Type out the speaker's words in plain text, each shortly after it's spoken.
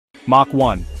Mach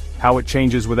 1. How it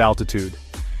changes with altitude.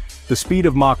 The speed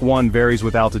of Mach 1 varies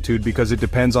with altitude because it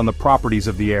depends on the properties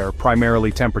of the air,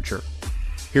 primarily temperature.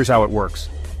 Here's how it works.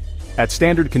 At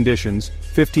standard conditions,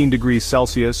 15 degrees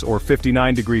Celsius or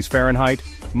 59 degrees Fahrenheit,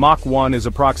 Mach 1 is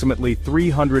approximately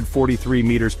 343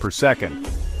 meters per second,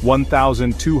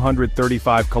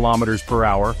 1,235 kilometers per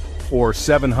hour, or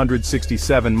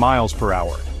 767 miles per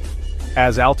hour.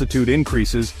 As altitude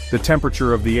increases, the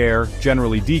temperature of the air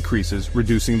generally decreases,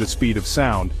 reducing the speed of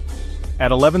sound.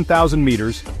 At 11,000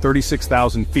 meters,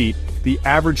 36,000 feet, the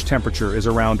average temperature is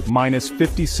around minus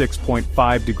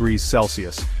 56.5 degrees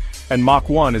Celsius, and Mach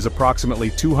 1 is approximately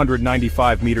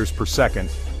 295 meters per second,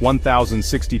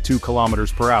 1,062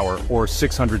 kilometers per hour, or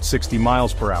 660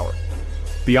 miles per hour.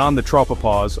 Beyond the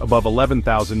tropopause, above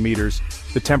 11,000 meters,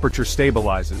 the temperature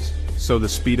stabilizes, so the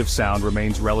speed of sound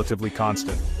remains relatively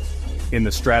constant. In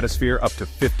the stratosphere up to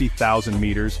 50,000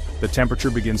 meters, the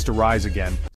temperature begins to rise again,